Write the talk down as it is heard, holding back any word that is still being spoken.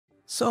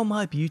So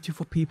my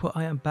beautiful people,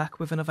 I am back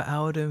with another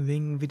Elden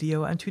Ring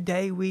video, and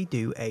today we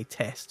do a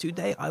test.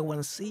 Today I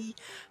want to see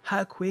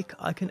how quick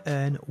I can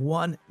earn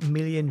 1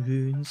 million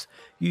runes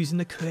using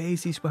the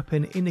craziest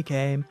weapon in the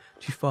game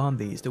to farm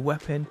these. The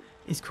weapon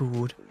is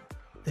called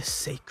the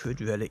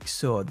Sacred Relic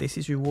Sword. This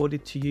is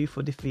rewarded to you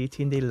for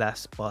defeating the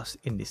last boss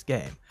in this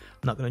game.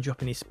 I'm not going to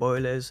drop any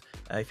spoilers.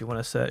 If you want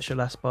to search the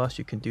last boss,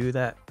 you can do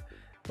that.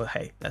 But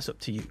hey, that's up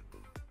to you.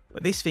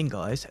 But this thing,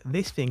 guys,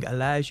 this thing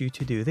allows you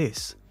to do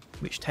this,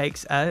 which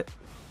takes out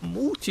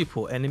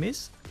multiple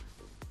enemies,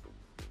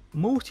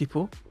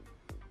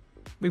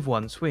 with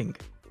one swing.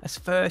 That's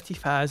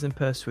 30,000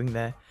 per swing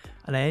there,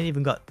 and I ain't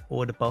even got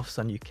all the buffs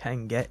on you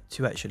can get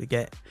to actually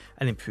get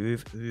and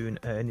improve rune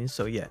earnings.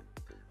 So yeah,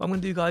 what I'm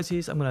gonna do, guys,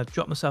 is I'm gonna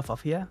drop myself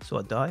off here so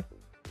I die,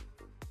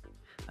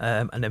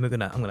 and then I'm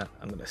gonna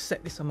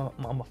set this on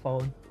my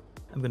phone.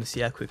 I'm going to see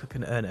how quick I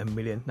can earn 1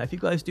 million. Now, if you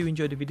guys do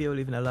enjoy the video,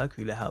 leaving a like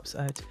really helps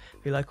out.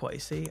 If you like what you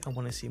see and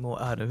want to see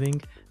more Elden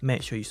Ring,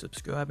 make sure you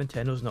subscribe and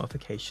turn those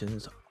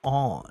notifications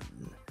on.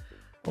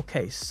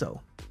 Okay, so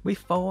with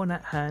phone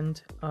at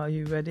hand, are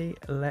you ready?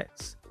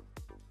 Let's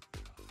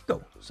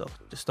go. So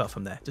just start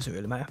from there. Doesn't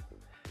really matter.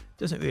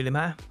 Doesn't really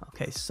matter.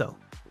 Okay, so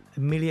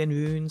 1 million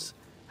runes.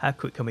 How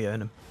quick can we earn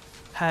them?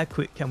 How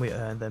quick can we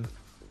earn them?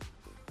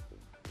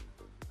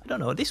 I don't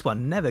know. This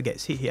one never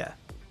gets hit here.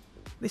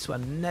 This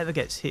one never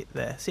gets hit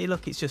there. See,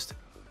 look, it's just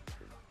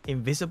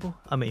invisible.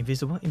 I mean,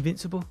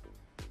 invincible.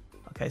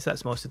 Okay, so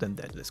that's most of them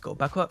dead. Let's go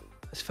back up.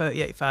 That's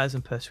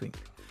 38,000 per swing.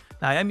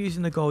 Now, I am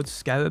using the gold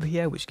Scarab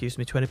here, which gives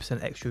me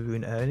 20% extra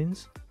rune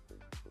earnings.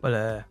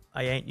 But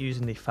I ain't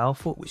using the foul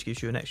foot, which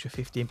gives you an extra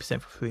 15%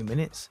 for 3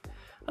 minutes.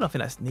 I don't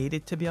think that's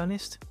needed, to be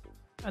honest.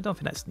 I don't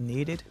think that's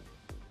needed.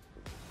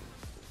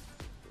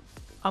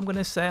 I'm going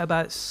to say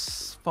about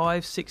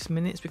 5-6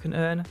 minutes we can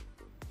earn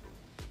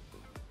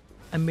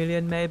 1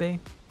 million, maybe.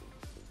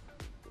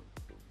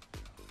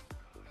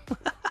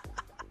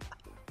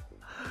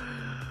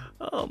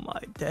 Oh my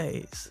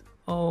days.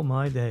 Oh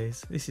my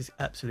days. This is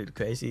absolutely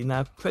crazy.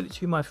 Now, credit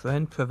to my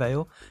friend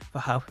Prevail for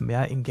helping me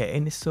out in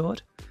getting this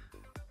sword.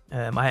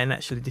 I hadn't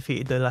actually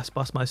defeated the last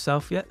boss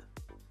myself yet.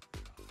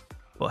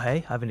 But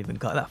hey, I haven't even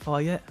got that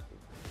far yet.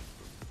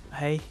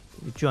 Hey,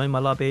 you joined my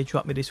lobby,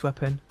 dropped me this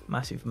weapon.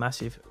 Massive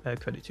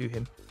credit to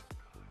him.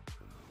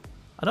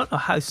 I don't know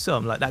how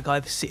some, like that guy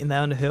that's sitting there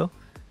on the hill,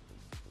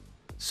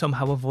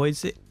 somehow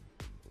avoids it.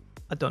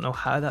 I don't know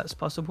how that's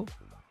possible.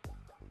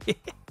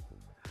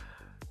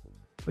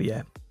 But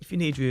yeah, if you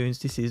need runes,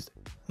 this is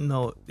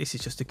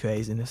just a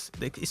craziness.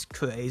 It's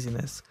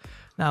craziness.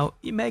 Now,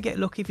 you may get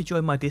lucky if you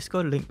join my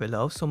Discord, link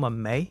below.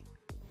 Someone may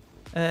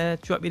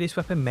drop you this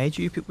weapon, may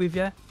dupe it with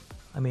you.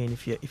 I mean,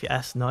 if you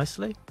ask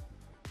nicely.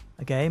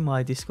 Again,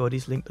 my Discord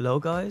is linked below,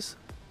 guys.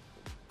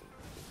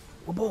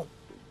 Boom.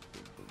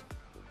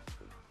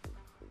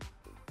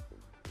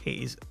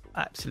 It is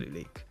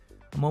absolutely.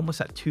 I'm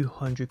almost at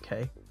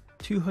 200k.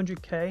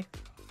 200k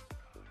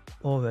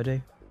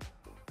already.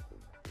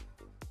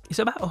 It's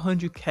about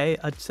 100k,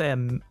 I'd say a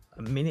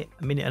minute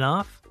and a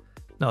half.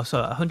 No,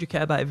 sorry,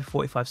 100k about every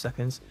 45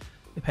 seconds,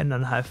 depending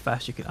on how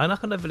fast you can. And I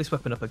can level this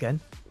weapon up again.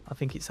 I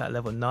think it's at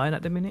level 9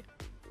 at the minute.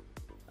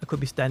 I could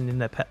be standing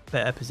in a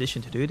better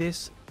position to do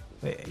this.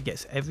 Wait, it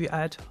gets every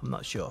ad, I'm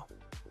not sure.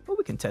 But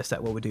we can test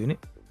that while we're doing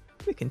it.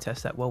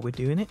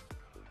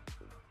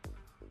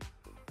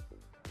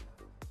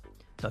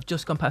 So I've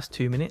just gone past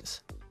 2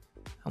 minutes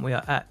and we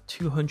are at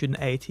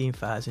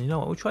 218,000. You know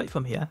what, we'll try it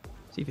from here,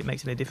 see if it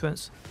makes any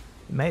difference.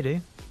 It may do.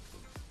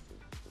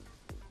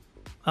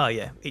 Oh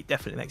yeah, it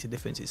definitely makes a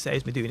difference. It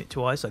saves me doing it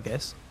twice, I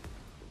guess.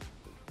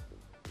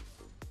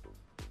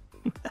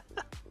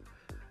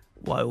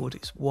 Wild,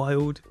 it's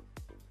wild.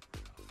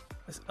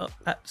 It's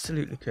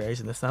absolutely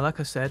craziness. Now, like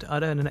I said,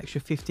 I'd earn an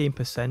extra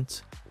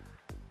 15%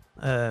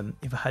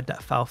 if I had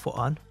that foul foot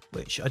on,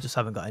 which I just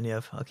haven't got any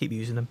of. I'll keep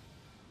using them.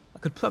 I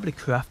could probably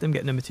craft them,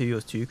 get the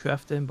materials to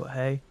craft them, but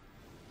hey.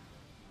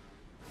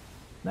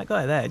 That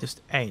guy there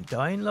just ain't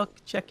dying,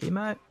 look. Check him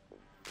out.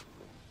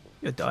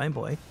 You're dying,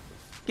 boy.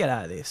 Get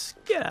out of this.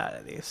 Get out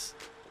of this.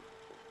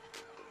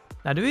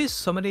 Now, there is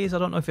some of these, I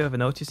don't know if you ever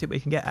noticed it, but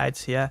you can get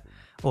ads here,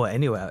 or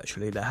anywhere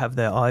actually, that have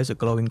their eyes are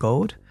glowing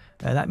gold.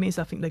 That means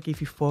I think they give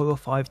you 4 or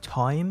 5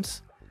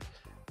 times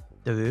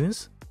the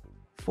runes.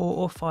 4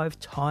 or 5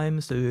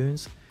 times the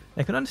runes.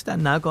 I can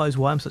understand now, guys,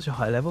 why I'm such a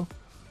high level.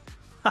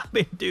 I've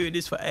been doing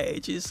this for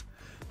ages.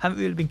 Haven't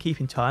really been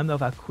keeping time though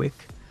of how quick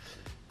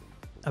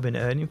I've been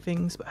earning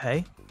things, but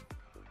hey.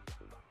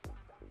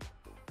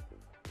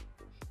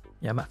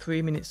 Yeah, I'm at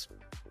 3 minutes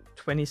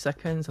 20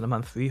 seconds and I'm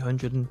on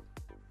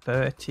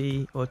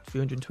 330 or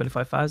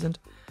 325,000.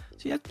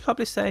 So yeah, I'd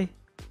probably say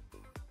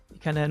you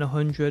can earn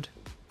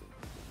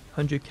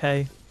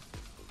 100k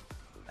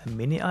a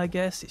minute, I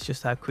guess. It's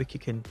just how quick you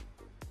can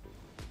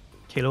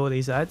kill all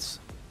these ads.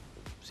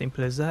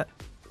 Simple as that.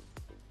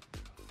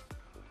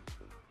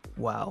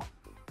 Wow.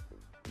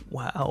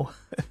 Wow.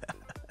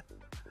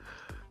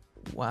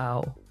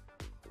 Wow.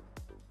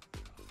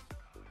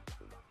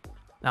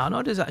 Now, I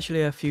know there's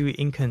actually a few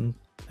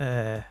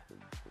incantations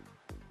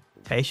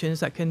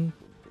that can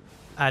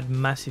add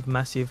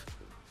massive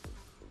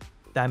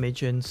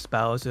damage and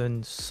spells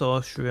and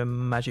sorcery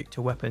and magic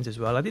to weapons as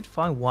well. I did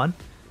find one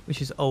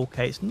which is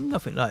okay. It's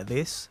nothing like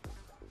this,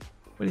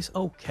 but it's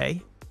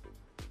okay.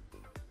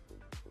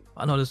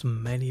 I know there's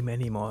many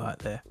more out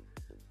there.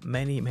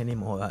 Many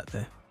more out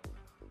there.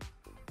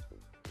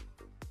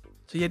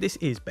 So yeah, this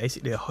is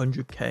basically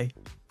 100k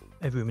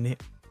every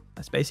minute.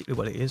 That's basically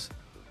what it is.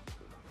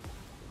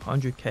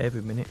 100k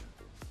every minute.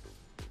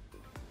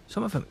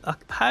 Some of them,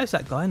 how is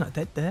that guy not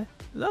dead there?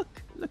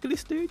 Look at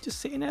this dude just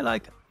sitting there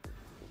like,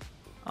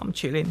 I'm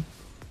chilling.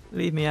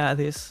 Leave me out of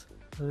this.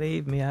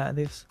 Leave me out of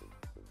this.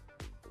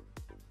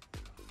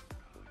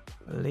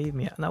 Leave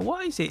me out. Now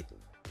why is it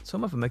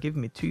some of them are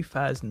giving me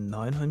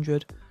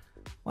 2,900?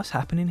 What's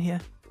happening here?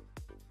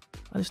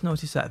 I just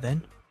noticed that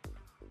then.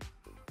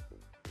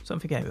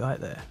 Something ain't right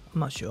there. I'm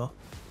not sure.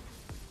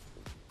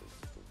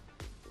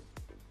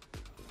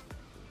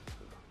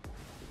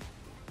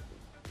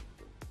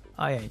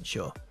 I ain't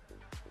sure.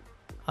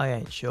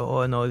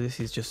 All I know, this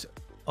is just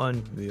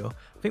unreal.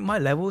 I think my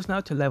levels now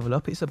to level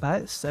up, it's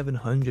about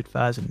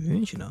 700,000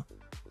 runes, you know.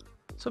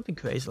 Something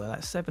crazy like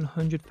that.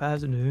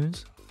 700,000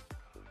 runes.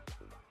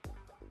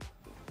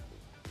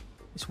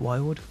 It's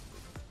wild.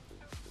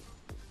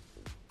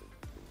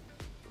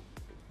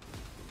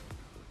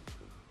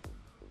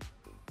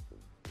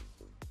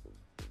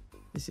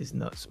 This is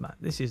nuts, man.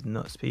 This is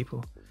nuts,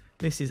 people.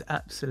 This is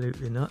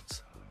absolutely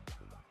nuts.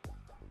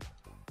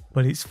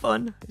 But it's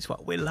fun. It's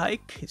what we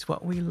like. It's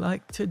what we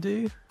like to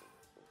do.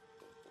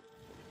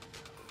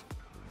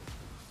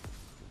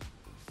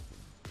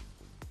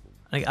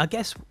 I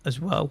guess as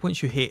well,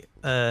 once you hit,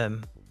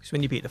 because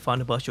when you beat the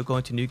final boss, you'll go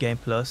into New Game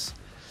Plus,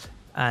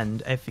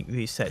 and everything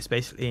resets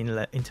basically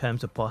in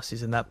terms of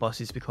bosses, and that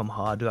bosses become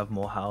harder, have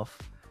more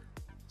health.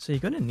 So you're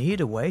going to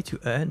need a way to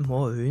earn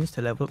more runes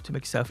to level up to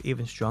make yourself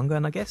even stronger,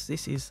 and I guess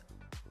this is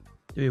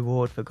the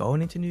reward for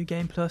going into New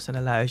Game Plus and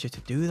allows you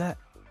to do that.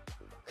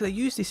 Because I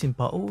use this in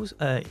bottles,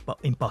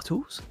 in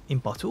bottles.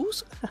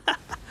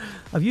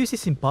 I've used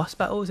this in boss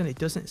battles and it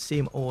doesn't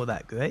seem all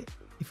that great,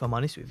 if I'm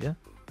honest with you.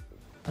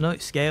 I know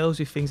it scales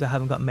with things I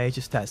haven't got major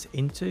stats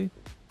into.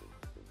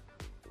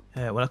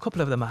 Well, a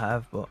couple of them I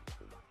have, but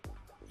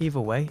either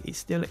way, it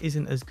still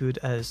isn't as good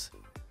as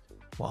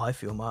what I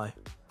feel my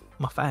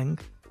Fang,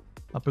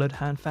 my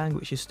Bloodhound Fang,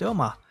 which is still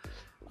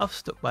I've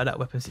stuck by that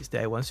weapon since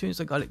day one. As soon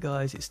as I got it,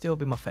 guys, it's still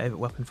been my favourite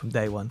weapon from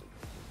day one.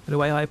 And the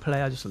way I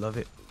play, I just love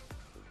it.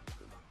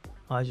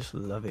 I just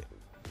love it.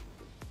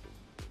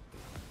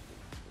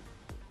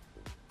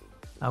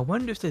 I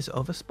wonder if there's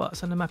other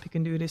spots on the map you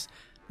can do this.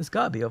 There's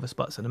gotta be other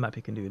spots on the map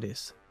you can do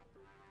this.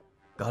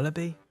 Gotta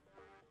be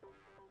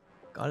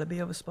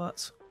other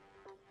spots.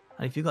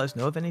 And if you guys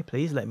know of any,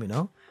 please let me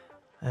know.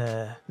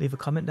 Leave a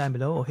comment down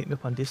below or hit me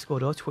up on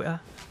Discord or Twitter.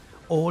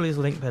 All is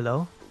linked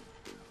below.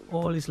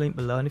 All is linked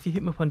below. And if you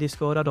hit me up on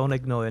Discord, I don't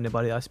ignore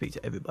anybody. I speak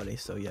to everybody.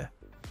 So yeah,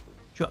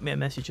 drop me a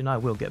message and I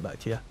will get back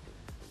to you.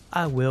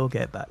 I will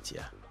get back to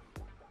you.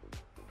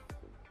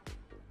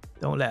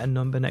 Don't let a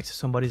number next to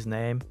somebody's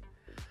name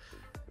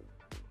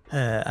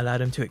allow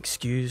them to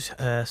excuse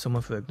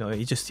someone for ignoring.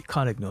 You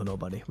can't ignore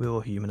nobody. We're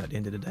all human at the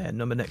end of the day. A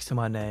number next to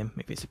my name,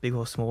 if it's big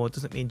or small,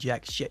 doesn't mean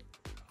jack shit.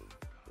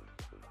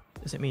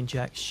 Doesn't mean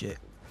jack shit.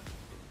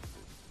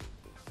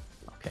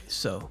 Okay,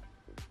 so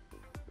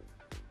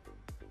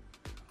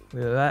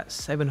we're at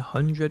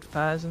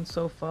 700,000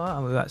 so far,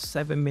 and we're at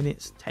 7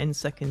 minutes 10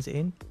 seconds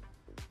in.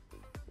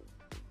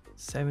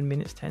 7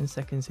 minutes 10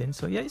 seconds in.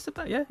 So yeah, it's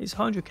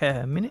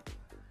 100k a minute.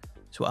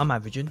 That's what I'm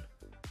averaging.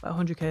 About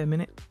 100k a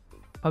minute.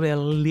 Probably a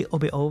little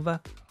bit over.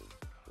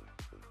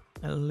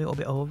 A little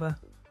bit over.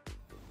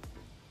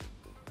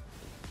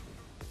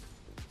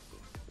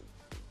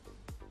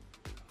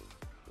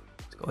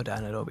 Let's go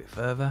down a little bit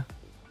further.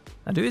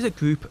 Now there is a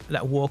group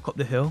that walk up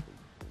the hill.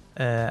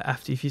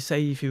 After, if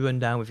you run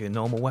down with your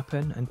normal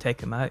weapon and take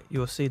them out,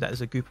 you'll see that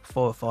there's a group of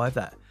 4 or 5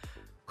 that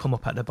come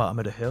up at the bottom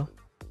of the hill,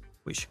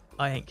 which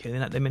I ain't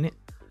killing at the minute.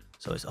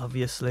 So it's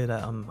obviously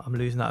that I'm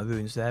losing out of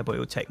runes there, but it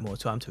will take more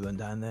time to run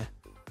down there.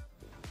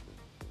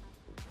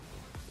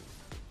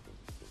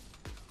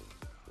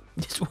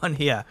 This one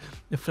here,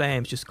 the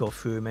flames just go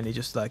through him and he's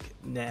just like,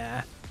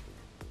 nah,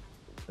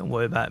 don't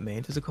worry about me.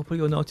 There's a couple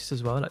you'll notice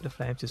as well, like the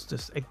flames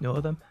just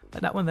ignore them.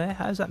 Like that one there,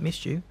 how's that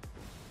missed you?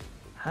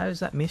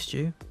 How's that missed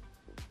you?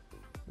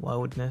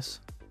 Wildness.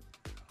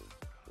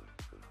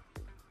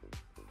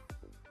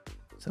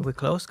 So we're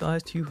close,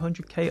 guys.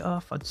 200k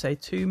off. I'd say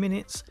 2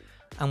 minutes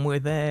and we're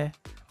there.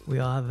 We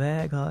are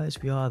there, guys.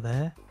 We are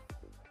there.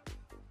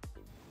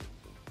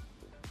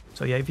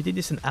 So yeah, if you did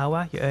this an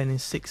hour, you're earning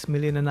 6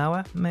 million an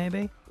hour,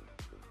 maybe.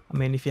 I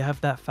mean, if you have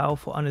that foul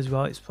foot on as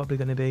well, it's probably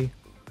going to be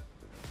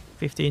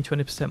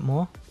 15-20%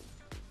 more.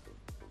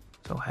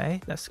 So hey,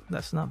 that's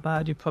not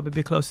bad. You'd probably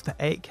be closer to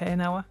 8k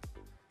an hour.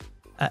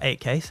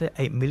 8k, say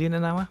 8 million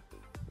an hour.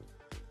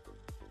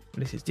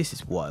 This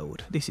is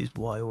wild. This is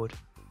wild.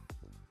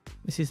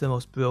 This is the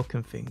most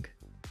broken thing,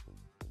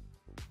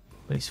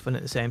 but it's fun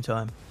at the same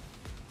time.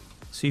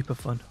 Super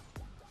fun.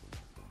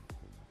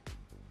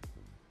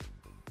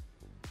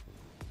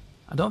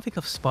 I don't think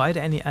I've spied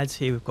any ads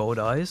here with gold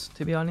eyes,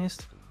 to be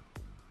honest.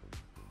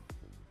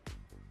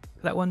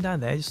 That one down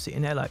there just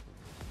sitting there like,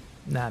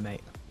 nah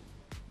mate.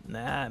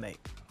 Nah mate.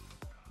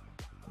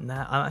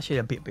 Nah, I'm actually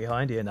a bit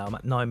behind here now. I'm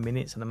at 9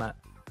 minutes and I'm at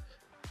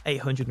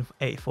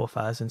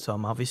 884,000, so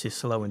I'm obviously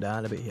slowing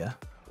down a bit here.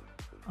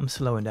 I'm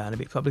slowing down a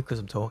bit, probably because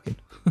I'm talking.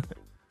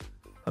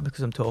 Probably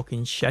because I'm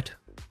talking shit.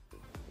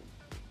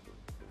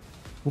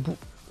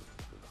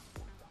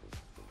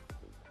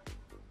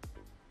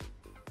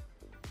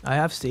 I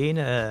have seen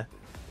a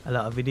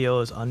lot of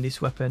videos on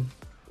this weapon,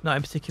 not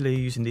in particular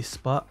using this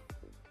spot,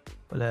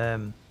 but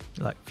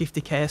like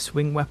 50k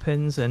swing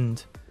weapons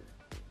and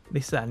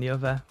this, that and the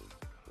other.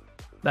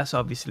 That's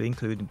obviously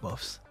including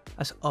buffs.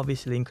 That's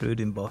obviously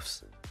including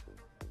buffs.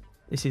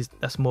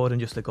 That's more than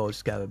just a gold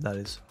scarab, that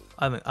is.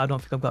 I don't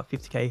think I've got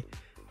 50k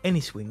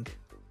any swing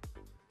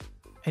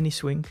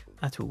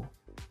at all.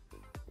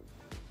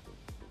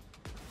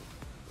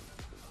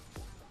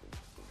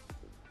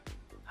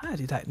 How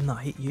did that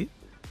not hit you?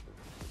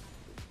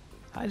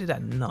 How did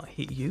that not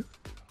hit you?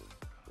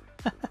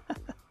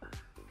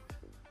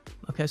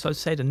 Okay, so I'd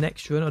say the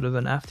next run or the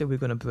run after, we're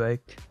going to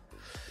break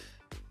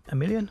 1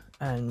 million,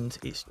 and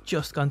it's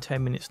just gone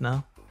 10 minutes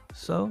now.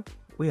 So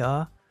we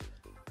are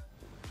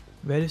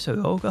ready to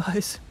roll,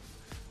 guys.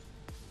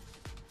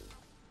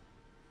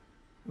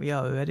 We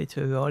are ready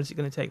to roll. Is it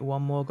going to take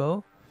one more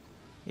go?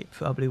 It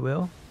probably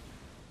will.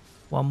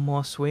 One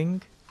more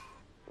swing.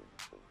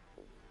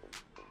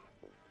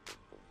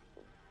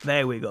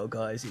 There we go,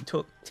 guys. It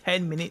took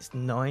 10 minutes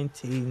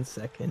 19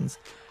 seconds.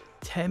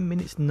 10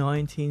 minutes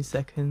 19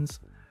 seconds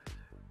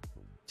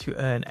to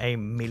earn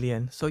 1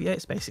 million. So yeah,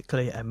 it's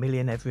basically 1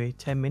 million every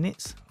 10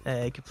 minutes.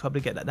 You could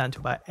probably get that down to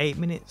about 8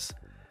 minutes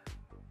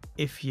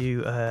if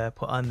you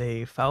put on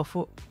the foul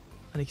foot.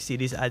 And you can see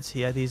these ads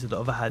here. These are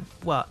the other ads.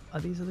 What are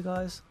these other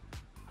guys?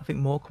 I think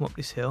more come up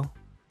this hill.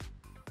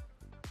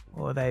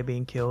 Or are they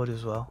being killed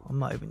as well? I'm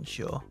not even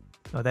sure.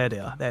 Oh, there they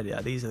are. There they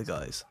are. These are the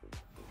guys.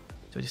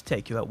 So I'll just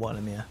take you out one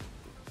of them here.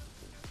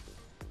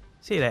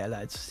 See you later,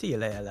 lads. See you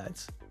later,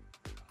 lads.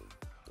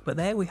 But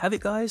there we have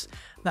it, guys.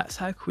 That's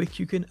how quick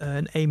you can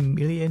earn 1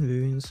 million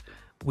runes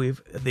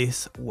with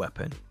this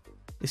weapon.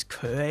 This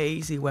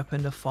crazy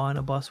weapon, the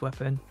final boss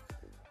weapon.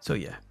 So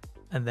yeah.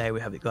 And there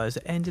we have it, guys.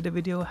 The end of the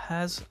video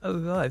has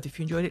arrived. If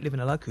you enjoyed it, leaving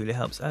a like really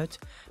helps out.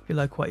 If you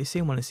like what you see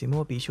and want to see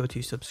more, be sure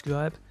to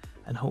subscribe.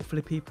 And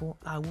hopefully, people,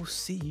 I will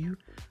see you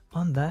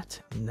on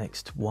that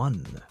next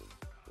one.